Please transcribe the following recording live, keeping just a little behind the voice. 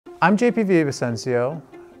I'm JP Villavicencio.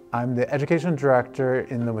 I'm the Education Director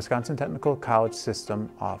in the Wisconsin Technical College System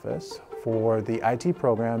Office for the IT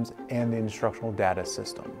programs and the instructional data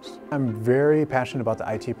systems. I'm very passionate about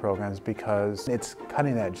the IT programs because it's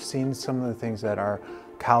cutting edge. Seeing some of the things that our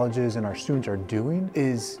colleges and our students are doing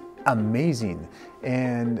is amazing.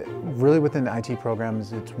 And really within the IT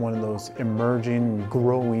programs, it's one of those emerging,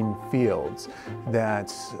 growing fields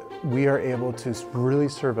that we are able to really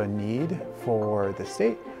serve a need for the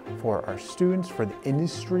state, for our students, for the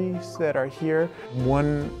industries that are here.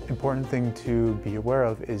 One important thing to be aware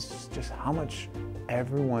of is just how much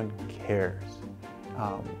everyone cares.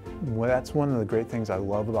 Well, that's one of the great things I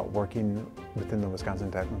love about working within the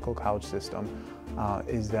Wisconsin Technical College System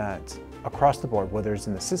is that across the board, whether it's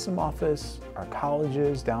in the system office, our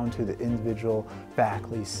colleges, down to the individual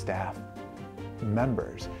faculty, staff,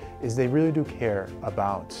 members, is they really do care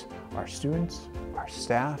about our students, our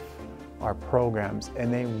staff, our programs,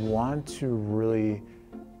 and they want to really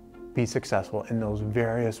be successful in those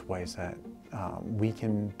various ways that we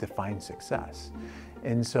can define success.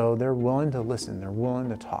 And so they're willing to listen, they're willing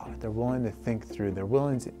to talk, they're willing to think through, they're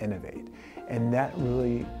willing to innovate. And that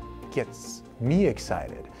really gets me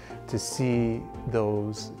excited to see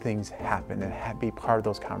those things happen and be part of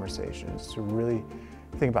those conversations, to really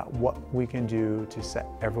think about what we can do to set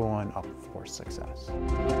everyone up for success.